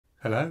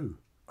Hello,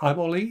 I'm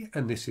Ollie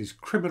and this is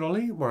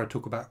Criminally, where I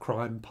talk about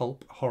crime,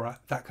 pulp, horror,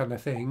 that kind of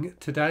thing.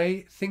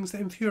 Today, things that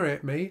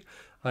infuriate me,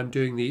 I'm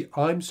doing the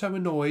I'm So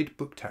Annoyed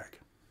book tag.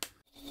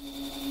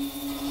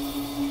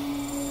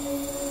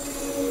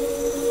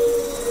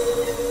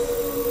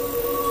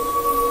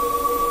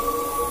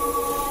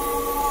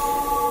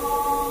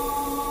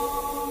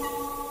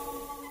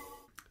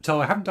 So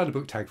I haven't done a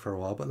book tag for a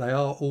while, but they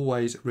are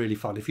always really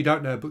fun. If you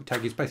don't know, a book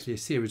tag is basically a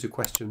series of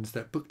questions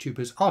that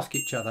booktubers ask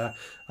each other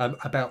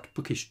about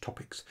bookish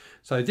topics.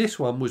 So this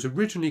one was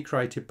originally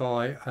created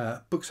by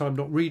Books I'm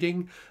Not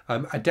Reading,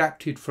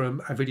 adapted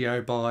from a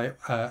video by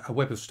a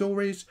web of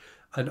stories,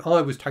 and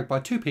I was tagged by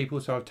two people.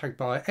 So I was tagged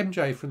by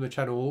MJ from the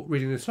channel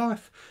Reading This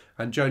Life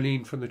and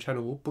Jolene from the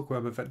channel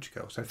Bookworm Adventure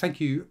Girl. So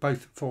thank you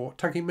both for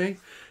tagging me.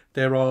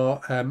 There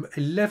are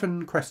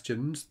 11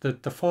 questions, the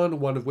final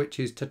one of which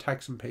is to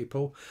tag some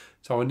people.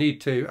 So I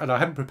need to, and I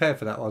haven't prepared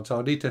for that one, so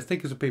I need to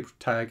think of some people to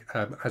tag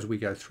as we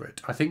go through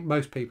it. I think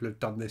most people have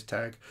done this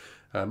tag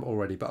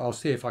already, but I'll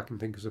see if I can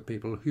think of some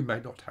people who may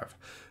not have.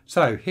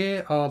 So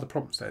here are the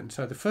prompts then.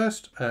 So the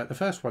first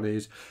one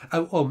is,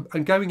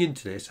 and going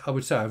into this, I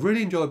would say I've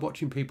really enjoyed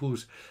watching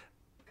people's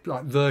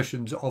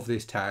versions of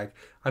this tag,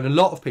 and a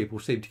lot of people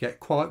seem to get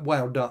quite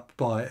wound up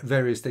by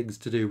various things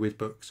to do with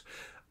books.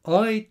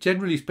 I,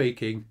 generally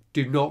speaking,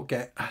 do not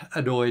get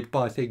annoyed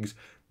by things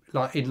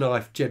like in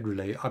life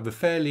generally. I'm a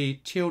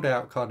fairly chilled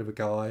out kind of a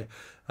guy.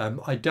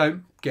 I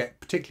don't get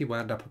particularly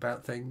wound up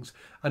about things.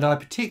 And I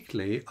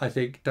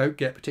think, don't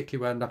get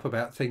particularly wound up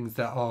about things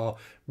that are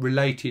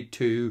related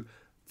to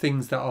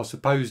things that are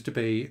supposed to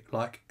be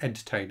like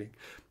entertaining.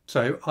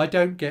 So I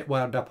don't get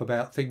wound up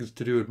about things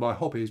to do with my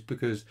hobbies,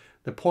 because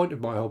the point of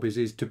my hobbies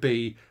is to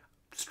be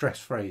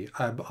stress-free.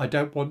 I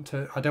don't want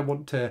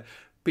to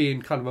be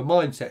in kind of a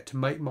mindset to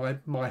make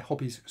my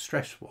hobbies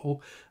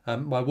stressful.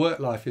 My work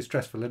life is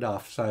stressful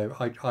enough, so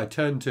I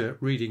turn to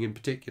reading in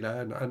particular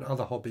and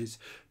other hobbies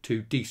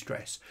to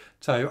de-stress.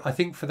 So I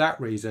think for that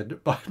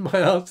reason, my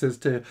answers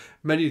to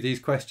many of these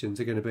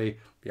questions are going to be,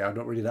 yeah, I'm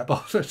not really that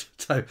bothered.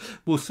 So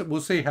we'll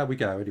see how we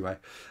go anyway.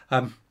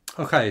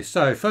 Okay,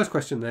 so first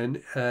question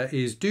then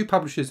is, do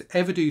publishers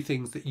ever do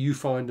things that you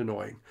find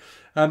annoying?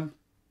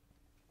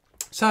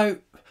 So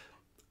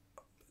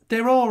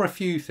there are a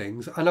few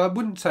things, and I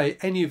wouldn't say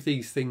any of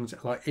these things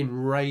like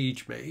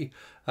enrage me,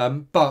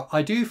 but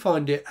I do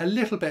find it a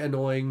little bit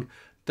annoying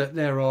that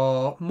there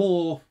are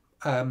more,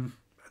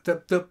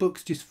 that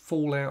books just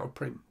fall out of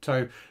print.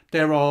 So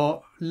there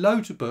are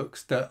loads of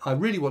books that I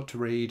really want to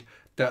read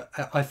that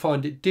I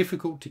find it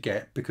difficult to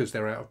get because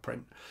they're out of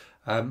print.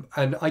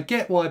 And I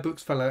get why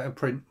books fell out of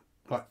print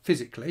like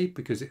physically,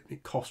 because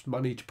it costs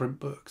money to print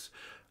books.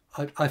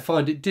 I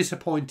find it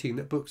disappointing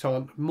that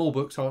more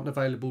books aren't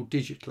available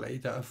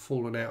digitally that have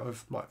fallen out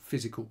of like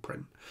physical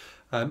print,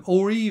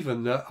 or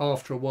even that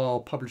after a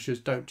while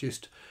publishers don't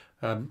just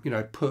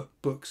put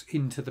books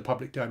into the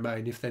public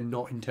domain if they're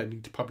not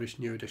intending to publish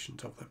new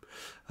editions of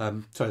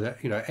them, so that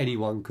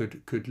anyone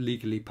could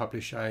legally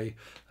publish an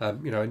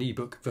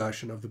ebook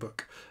version of the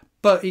book.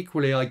 But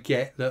equally, I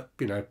get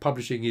that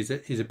publishing is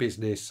a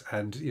business,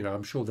 and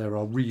I'm sure there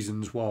are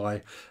reasons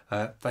why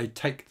they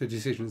take the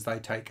decisions they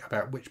take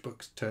about which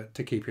books to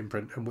keep in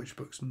print and which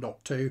books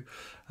not to.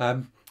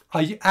 I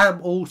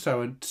am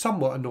also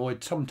somewhat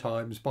annoyed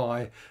sometimes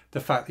by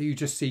the fact that you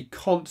just see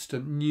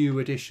constant new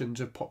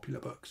editions of popular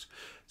books.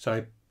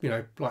 So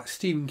like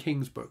Stephen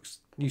King's books,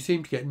 you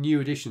seem to get new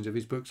editions of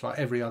his books like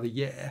every other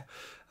year.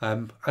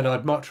 And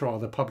I'd much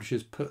rather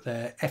publishers put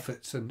their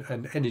efforts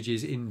and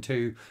energies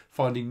into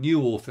finding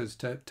new authors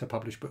to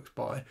publish books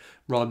by,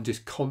 rather than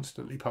just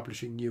constantly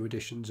publishing new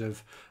editions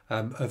of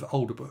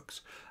older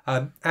books.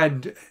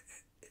 And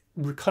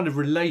kind of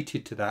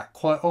related to that,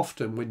 quite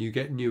often when you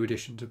get new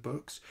editions of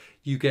books,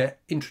 you get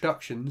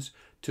introductions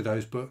to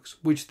those books,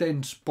 which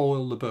then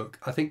spoil the book.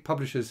 I think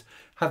publishers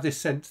have this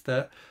sense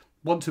that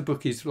once a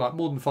book is like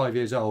more than 5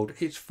 years old,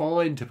 it's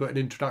fine to put an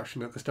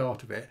introduction at the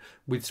start of it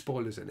with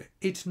spoilers in it.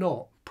 It's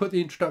not. Put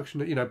the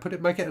introduction,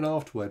 make it an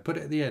afterword, put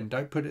it at the end,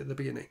 don't put it at the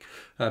beginning.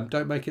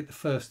 Don't make it the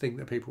first thing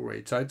that people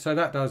read. So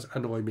that does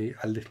annoy me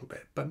a little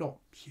bit, but not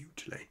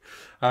hugely.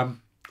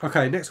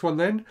 Okay, next one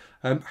then.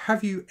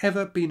 Have you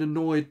ever been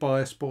annoyed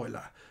by a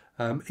spoiler?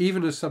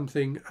 Even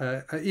something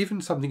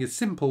as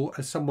simple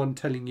as someone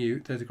telling you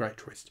there's a great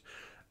twist.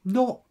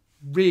 Not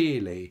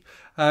really.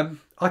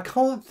 I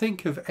can't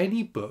think of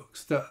any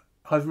books that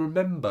I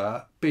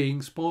remember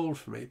being spoiled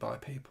for me by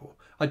people.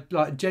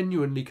 I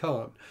genuinely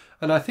can't,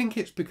 and I think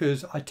it's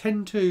because I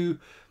tend to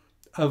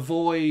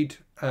avoid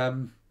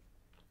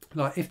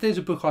like if there's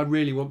a book I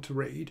really want to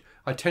read,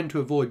 I tend to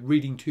avoid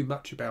reading too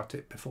much about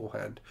it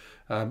beforehand,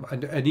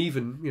 and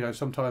even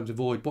sometimes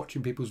avoid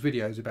watching people's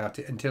videos about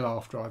it until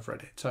after I've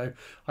read it. So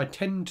I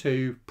tend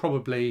to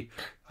probably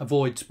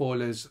avoid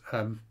spoilers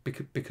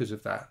because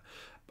of that.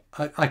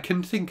 I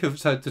can think of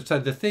so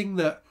the thing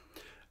that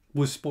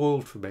was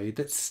spoiled for me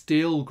that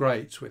still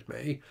grates with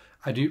me,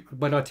 and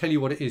when I tell you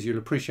what it is, you'll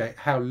appreciate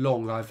how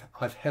long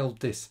I've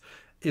held this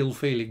ill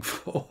feeling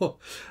for,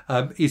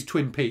 is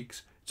Twin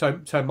Peaks.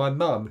 So my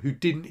mum, who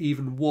didn't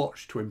even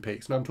watch Twin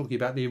Peaks, and I'm talking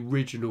about the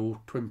original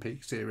Twin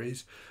Peaks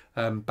series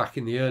back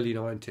in the early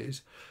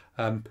 90s,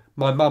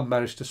 my mum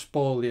managed to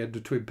spoil the end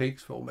of Twin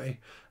Peaks for me,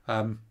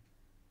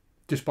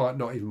 despite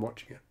not even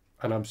watching it.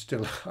 And I'm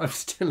still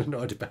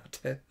annoyed about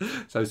it.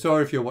 So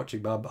sorry if you're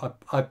watching, Mum.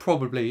 I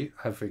probably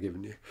have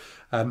forgiven you.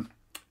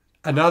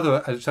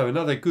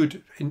 Another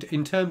good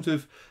in terms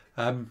of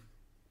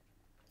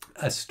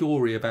a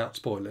story about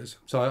spoilers.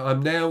 So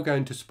I'm now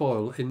going to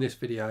spoil in this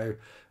video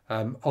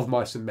Of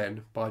Mice and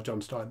Men by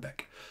John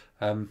Steinbeck.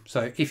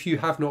 So if you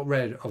have not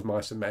read Of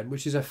Mice and Men,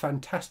 which is a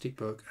fantastic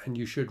book and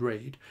you should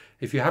read,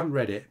 if you haven't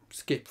read it,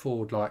 skip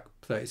forward like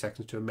 30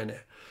 seconds to a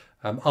minute.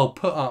 I'll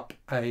put up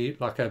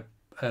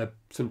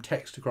some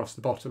text across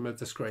the bottom of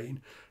the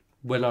screen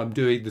when I'm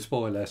doing the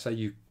spoiler, so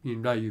you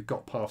know you've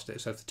got past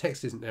it. So if the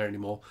text isn't there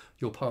anymore,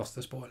 you're past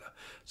the spoiler.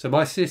 So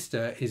my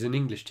sister is an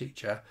English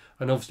teacher,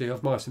 and obviously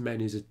Of Mice and Men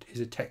is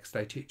a text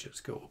they teach at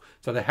school.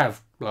 So they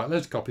have like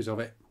loads of copies of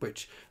it,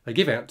 which they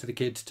give out to the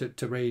kids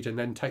to read and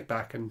then take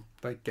back, and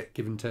they get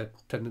given to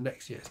the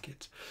next year's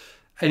kids.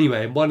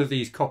 Anyway, in one of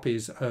these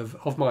copies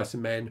of Mice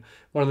and Men,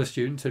 one of the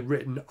students had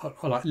written,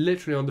 like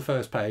literally on the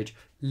first page,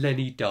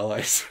 Lenny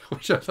dies,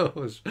 which I thought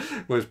was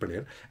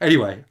brilliant.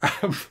 Anyway,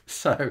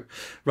 so,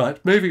 right,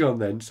 moving on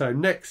then. So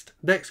next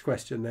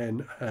question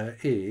then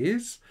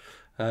is,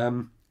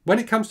 when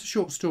it comes to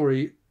short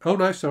story, oh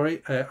no,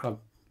 sorry, I'm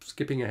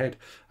skipping ahead.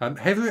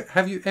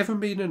 Have you ever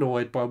been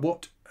annoyed by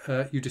what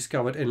you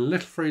discovered in a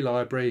little free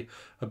library,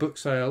 a book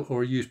sale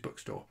or a used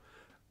bookstore?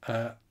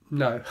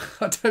 No,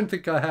 I don't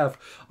think I have.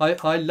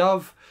 I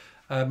love...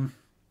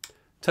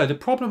 so the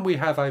problem we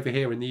have over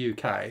here in the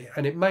UK,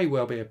 and it may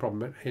well be a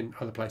problem in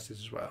other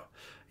places as well,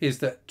 is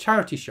that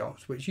charity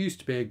shops, which used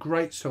to be a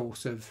great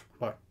source of,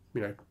 like,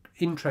 you know,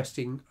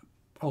 interesting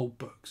old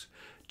books,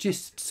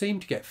 just seem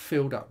to get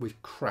filled up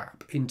with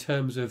crap in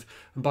terms of,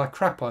 and by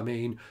crap I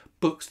mean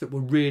books that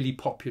were really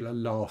popular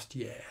last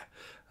year.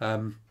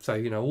 So,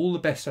 you know, all the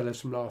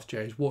bestsellers from last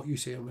year is what you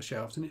see on the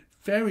shelves, and it's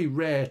very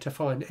rare to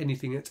find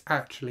anything that's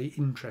actually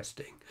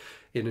interesting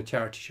in a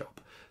charity shop.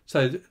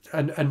 So,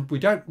 and we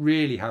don't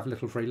really have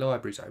little free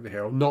libraries over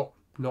here, or not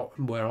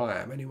where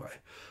I am anyway.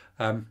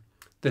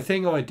 The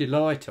thing I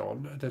delight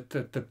on,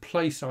 the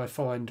place I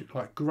find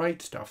like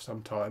great stuff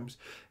sometimes,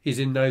 is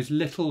in those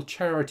little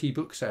charity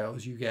book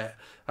sales you get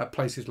at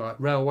places like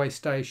railway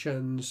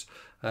stations,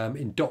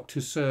 in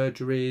doctors'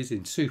 surgeries,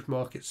 in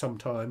supermarkets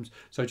sometimes.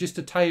 So just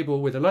a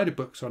table with a load of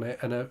books on it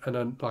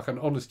and like an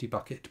honesty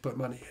bucket to put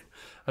money in.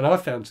 And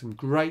I've found some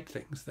great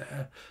things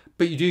there,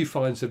 but you do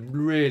find some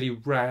really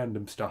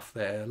random stuff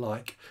there,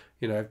 like,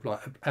 you know,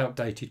 like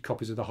outdated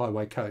copies of the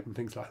Highway Code and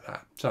things like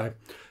that. So,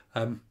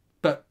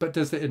 but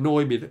does it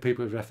annoy me that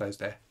people have left those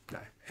there? No,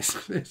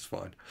 it's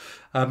fine.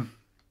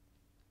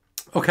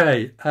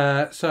 Okay,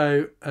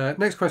 so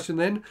next question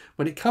then.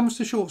 When it comes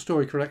to short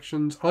story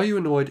collections, are you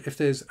annoyed if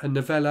there's a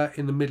novella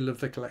in the middle of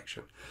the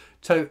collection?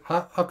 So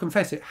I'll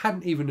confess it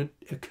hadn't even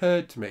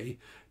occurred to me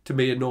to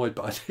be annoyed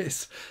by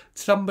this.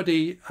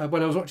 Somebody,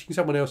 when I was watching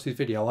someone else's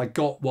video, I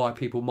got why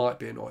people might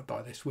be annoyed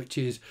by this, which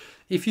is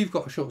if you've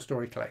got a short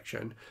story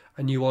collection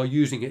and you are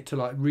using it to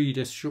like read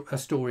a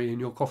story in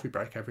your coffee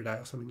break every day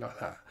or something like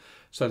that.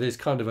 So there's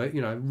kind of a,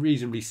 you know,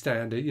 reasonably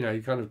standard, you know,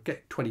 you kind of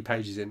get 20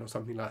 pages in or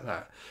something like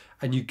that.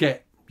 And you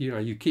get, you know,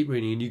 you keep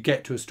reading and you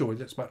get to a story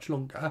that's much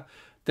longer,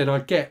 then I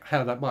get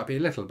how that might be a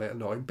little bit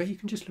annoying, but you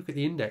can just look at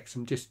the index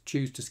and just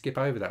choose to skip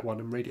over that one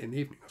and read it in the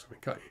evening or something,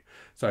 can't you?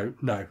 So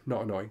no,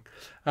 not annoying.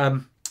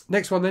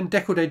 Next one then,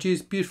 deckled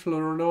edges, beautiful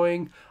or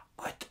annoying?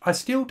 I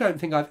still don't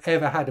think I've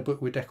ever had a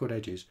book with deckled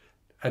edges.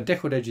 And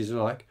deckled edges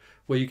are like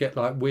where you get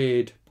like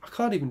weird, I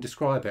can't even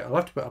describe it, I'll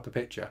have to put up a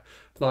picture,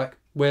 like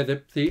where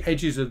the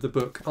edges of the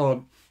book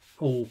aren't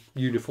all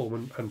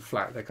uniform and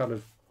flat, they're kind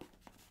of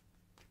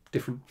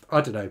different,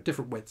 I don't know,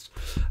 different widths.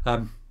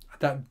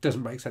 That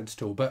doesn't make sense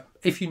at all, but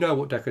if you know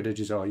what deckled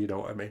edges are, you know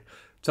what I mean.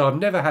 So I've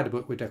never had a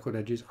book with deckled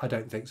edges, I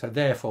don't think, so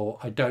therefore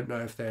I don't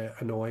know if they're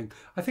annoying.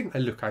 I think they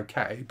look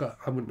okay, but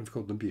I wouldn't have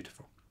called them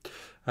beautiful.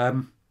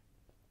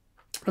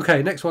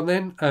 Okay, next one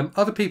then.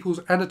 Other people's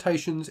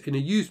annotations in a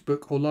used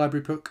book or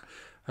library book,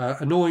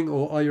 annoying,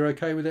 or are you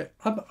okay with it?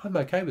 I'm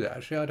okay with it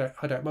actually.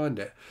 I don't mind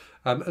it,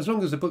 as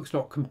long as the book's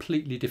not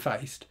completely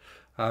defaced.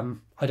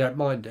 I don't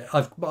mind it.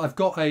 I've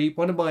got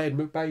one of my Ed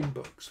McBain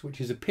books,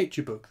 which is a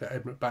picture book that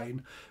Ed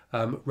McBain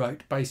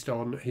wrote based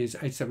on his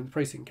 87th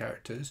Precinct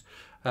characters.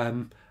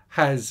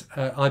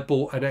 I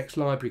bought an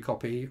ex-library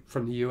copy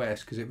from the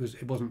US because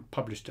it wasn't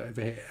published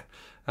over here,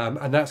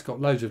 and that's got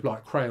loads of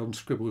like crayon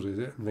scribbles with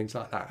it and things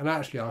like that. And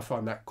actually, I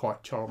find that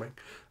quite charming.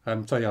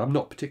 So yeah, I'm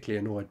not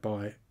particularly annoyed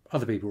by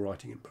other people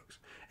writing in books.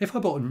 If I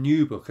bought a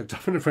new book and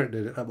someone had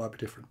written it, that might be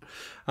different.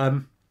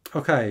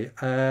 Okay.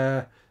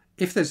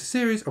 If there's a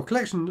series or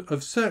collection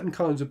of certain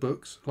kinds of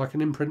books, like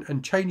an imprint,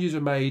 and changes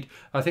are made,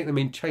 I think they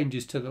mean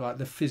changes to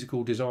the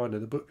physical design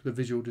of the book, the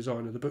visual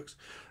design of the books,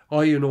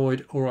 are you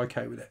annoyed or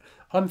okay with it?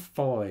 I'm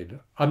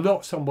fine. I'm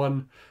not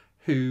someone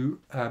who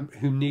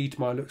needs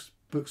my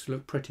books to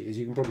look pretty, as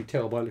you can probably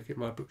tell by looking at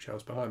my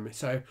bookshelves behind me.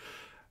 So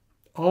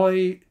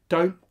I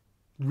don't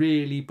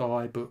really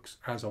buy books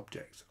as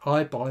objects.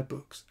 I buy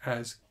books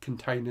as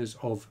containers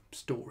of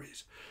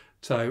stories.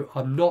 So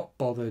I'm not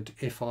bothered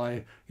if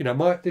I,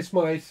 this is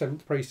my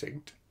Seventh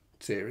Precinct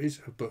series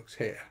of books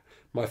here.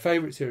 My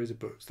favourite series of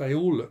books. They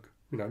all look,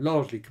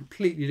 largely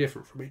completely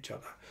different from each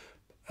other,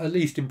 at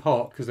least in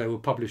part because they were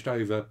published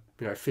over,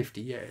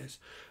 50 years.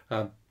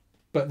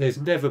 But there's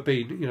never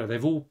been,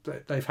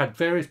 they've had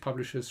various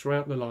publishers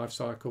throughout the life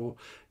cycle.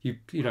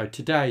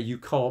 Today you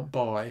can't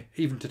buy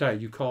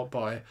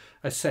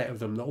a set of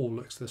them that all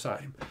looks the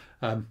same.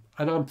 And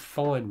I'm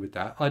fine with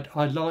that.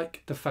 I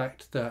like the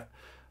fact that,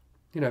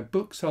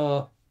 books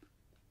are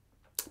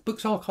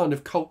kind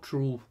of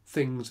cultural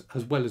things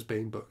as well as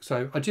being books.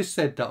 So I just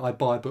said that I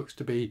buy books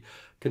to be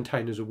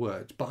containers of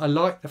words, but I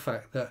like the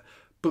fact that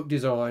book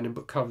design and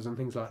book covers and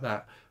things like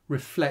that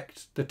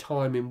reflect the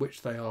time in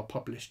which they are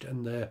published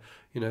and the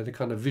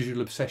kind of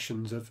visual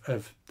obsessions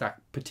of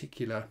that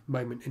particular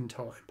moment in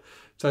time.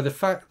 So the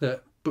fact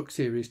that book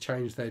series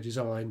change their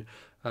design,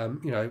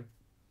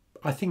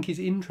 I think is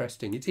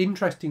interesting. It's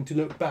interesting to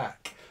look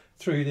back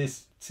through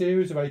this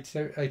series of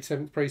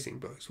 87th Precinct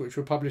books, which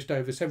were published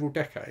over several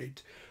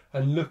decades,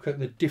 and look at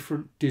the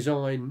different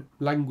design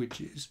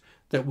languages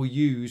that were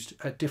used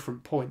at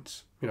different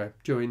points,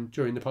 during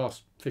the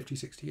past 50,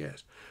 60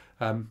 years.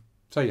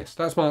 So yes,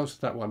 that's my answer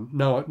to that one.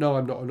 No,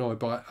 I'm not annoyed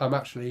by it. I'm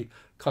actually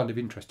kind of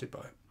interested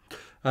by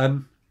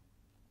it.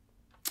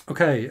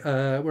 Okay,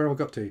 where have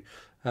I got to?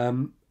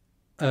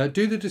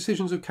 Do the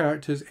decisions of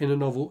characters in a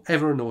novel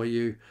ever annoy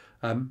you?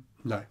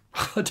 No,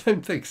 I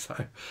don't think so.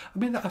 I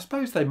mean, I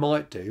suppose they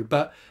might do,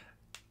 but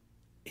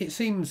it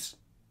seems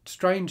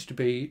strange to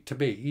me to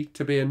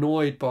be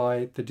annoyed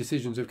by the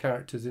decisions of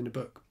characters in a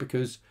book,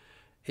 because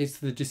it's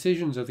the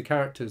decisions of the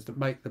characters that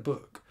make the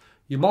book.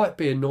 You might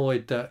be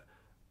annoyed that,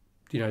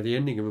 the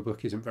ending of a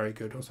book isn't very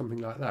good or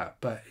something like that,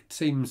 but it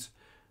seems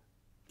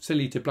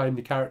silly to blame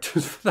the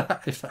characters for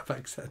that, if that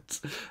makes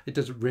sense. It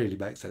doesn't really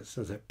make sense,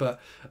 does it? But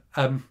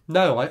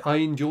no, I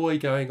enjoy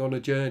going on a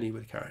journey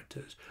with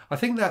characters. I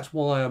think that's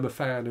why I'm a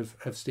fan of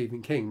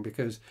Stephen King,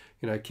 because,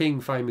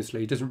 King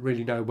famously doesn't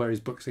really know where his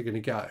books are going to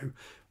go.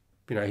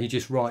 He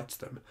just writes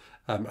them.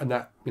 And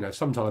that,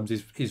 sometimes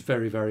is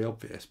very, very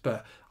obvious.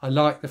 But I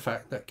like the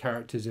fact that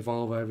characters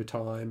evolve over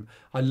time.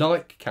 I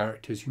like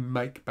characters who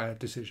make bad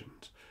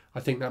decisions. I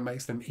think that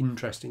makes them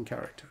interesting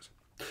characters.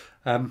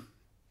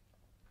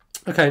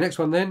 Okay, next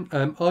one then.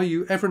 Are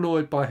you ever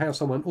annoyed by how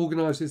someone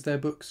organises their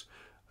books?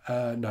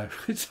 No,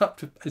 it's up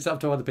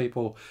to other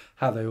people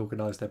how they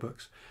organise their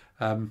books.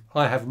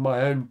 I have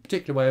my own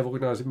particular way of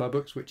organising my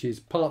books, which is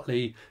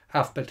partly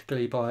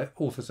alphabetically by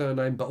author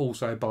surname, but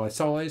also by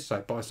size.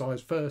 So by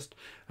size first,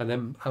 and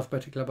then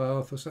alphabetically by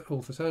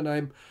author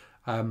surname.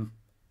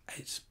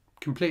 It's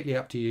completely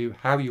up to you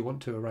how you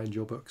want to arrange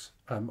your books.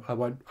 I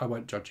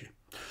won't judge you.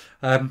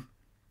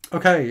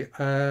 Okay.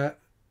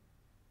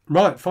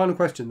 Right. Final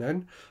question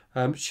then.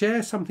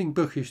 Share something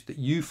bookish that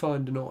you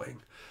find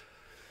annoying.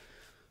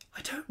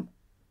 I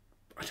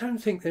don't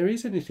think there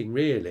is anything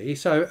really.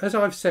 So as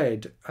I've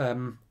said,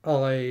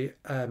 I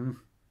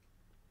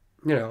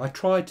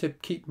try to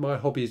keep my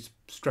hobbies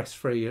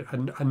stress-free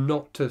and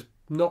not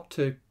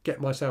to get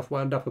myself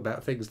wound up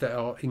about things that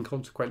are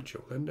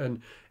inconsequential,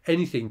 and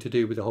anything to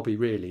do with a hobby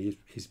really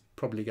is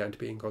probably going to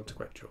be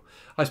inconsequential.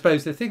 I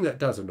suppose the thing that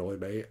does annoy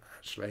me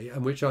actually,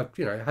 and which I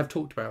have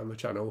talked about on the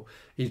channel,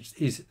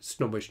 is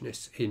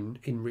snobbishness in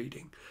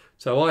reading.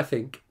 So I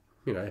think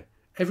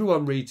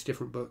everyone reads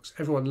different books,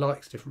 everyone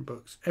likes different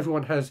books,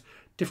 everyone has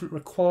different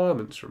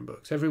requirements from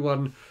books.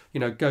 Everyone,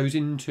 goes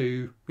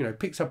into,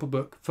 picks up a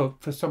book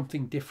for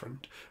something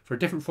different, for a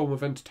different form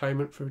of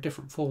entertainment, for a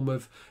different form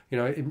of,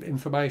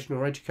 information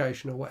or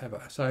education or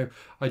whatever. So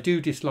I do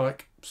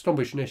dislike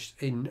snobbishness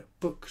in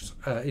books,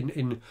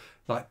 in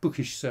like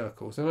bookish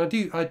circles, and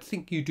I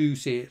think you do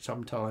see it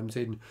sometimes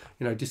in,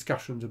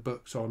 discussions of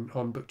books on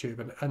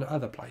BookTube and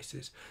other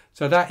places.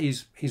 So that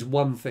is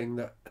one thing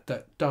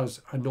that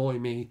does annoy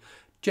me,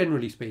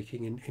 generally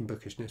speaking, in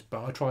bookishness,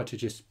 but I try to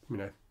just,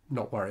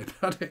 not worry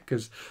about it,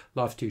 because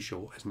life's too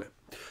short, isn't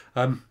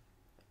it?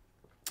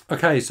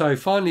 Okay, so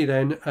finally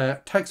then,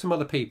 take some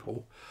other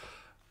people.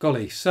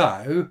 Golly,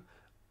 so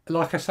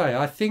like I say,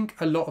 I think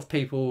a lot of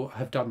people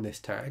have done this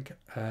tag.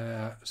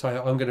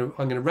 So I'm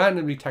gonna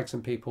randomly tag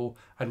some people,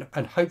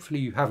 and hopefully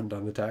you haven't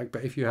done the tag,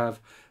 but if you have,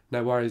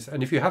 no worries,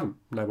 and if you haven't,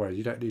 no worries,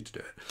 you don't need to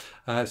do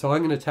it. So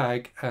I'm going to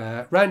tag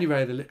Randy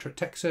Ray, the Literate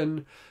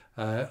Texan.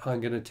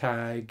 I'm going to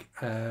tag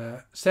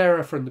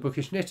Sarah from the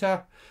Bookish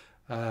Knitter,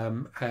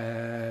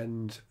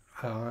 and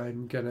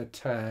I'm going to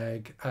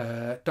tag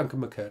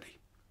Duncan McCurdy.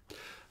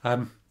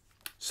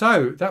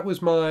 So that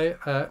was my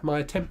my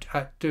attempt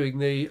at doing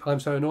the I'm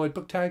So Annoyed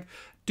book tag.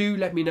 Do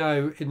let me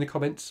know in the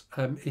comments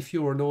if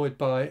you're annoyed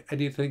by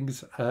any of the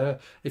things,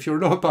 if you're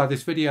annoyed by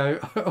this video,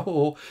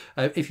 or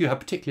if you have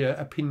particular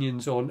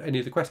opinions on any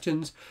of the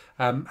questions.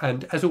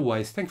 And as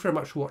always, thank you very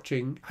much for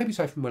watching. Hope you're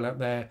safe and well out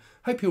there.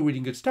 Hope you're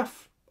reading good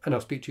stuff, and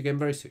I'll speak to you again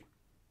very soon.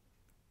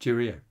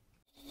 Cheerio.